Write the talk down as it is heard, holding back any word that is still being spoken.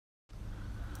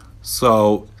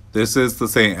So this is the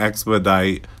St.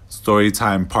 Expedite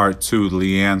Storytime Part 2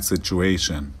 Leanne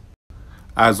situation.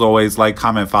 As always, like,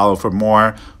 comment, follow for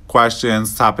more.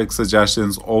 Questions, topic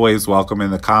suggestions, always welcome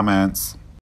in the comments.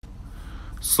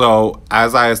 So,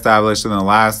 as I established in the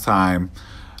last time,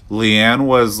 Leanne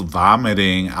was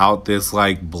vomiting out this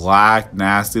like black,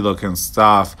 nasty looking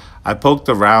stuff. I poked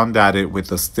around at it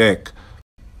with a stick,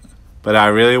 but I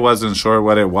really wasn't sure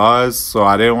what it was, so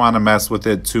I didn't want to mess with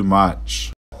it too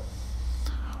much.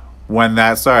 When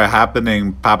that started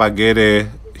happening, Papa Gede,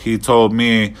 he told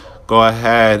me, go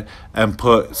ahead and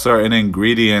put certain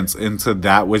ingredients into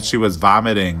that which she was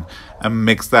vomiting and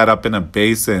mix that up in a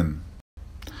basin.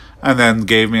 And then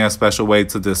gave me a special way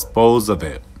to dispose of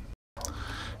it.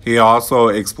 He also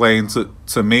explained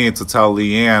to me to tell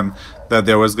Leanne that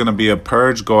there was going to be a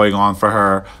purge going on for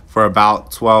her for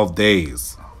about 12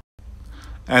 days.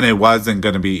 And it wasn't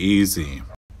going to be easy.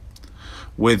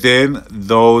 Within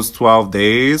those 12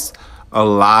 days, a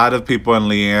lot of people in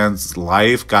Leanne's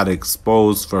life got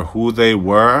exposed for who they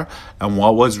were and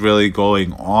what was really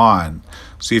going on.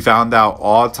 She found out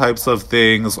all types of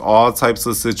things, all types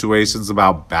of situations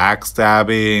about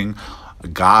backstabbing,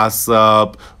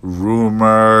 gossip,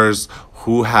 rumors,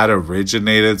 who had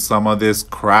originated some of this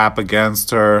crap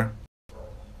against her.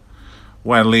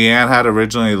 When Leanne had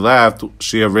originally left,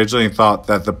 she originally thought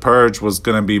that the purge was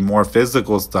going to be more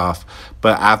physical stuff.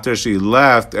 But after she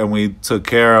left and we took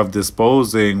care of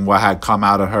disposing what had come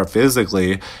out of her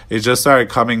physically, it just started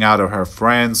coming out of her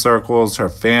friend circles, her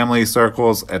family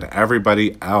circles, and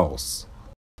everybody else.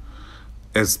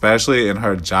 Especially in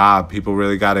her job, people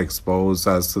really got exposed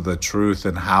as to the truth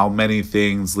and how many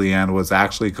things Leanne was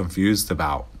actually confused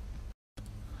about.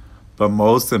 But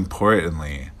most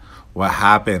importantly, what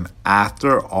happened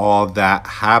after all that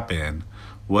happened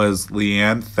was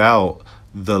Leanne felt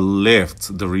the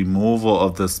lift, the removal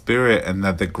of the spirit, and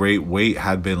that the great weight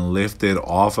had been lifted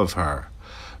off of her.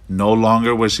 No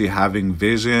longer was she having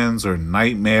visions or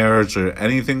nightmares or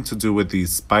anything to do with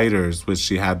these spiders, which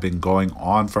she had been going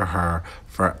on for her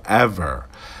forever.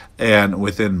 And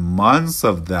within months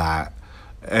of that,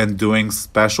 and doing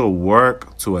special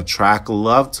work to attract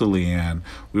love to Leanne,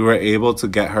 we were able to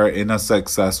get her in a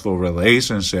successful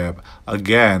relationship.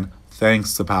 Again,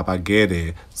 thanks to Papa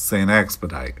Gede, St.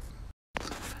 Expedite.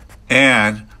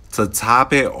 And to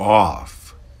top it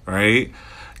off, right?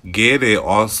 Gede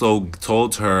also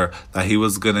told her that he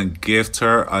was going to gift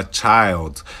her a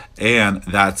child. And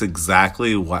that's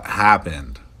exactly what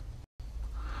happened.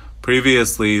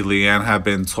 Previously, Leanne had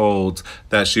been told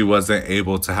that she wasn't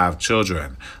able to have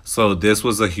children, so this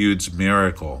was a huge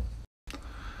miracle.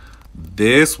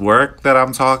 This work that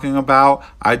I'm talking about,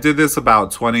 I did this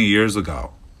about 20 years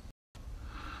ago.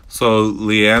 So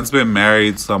Leanne's been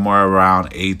married somewhere around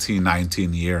 18,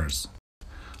 19 years.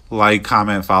 Like,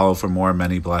 comment, follow for more.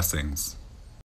 Many blessings.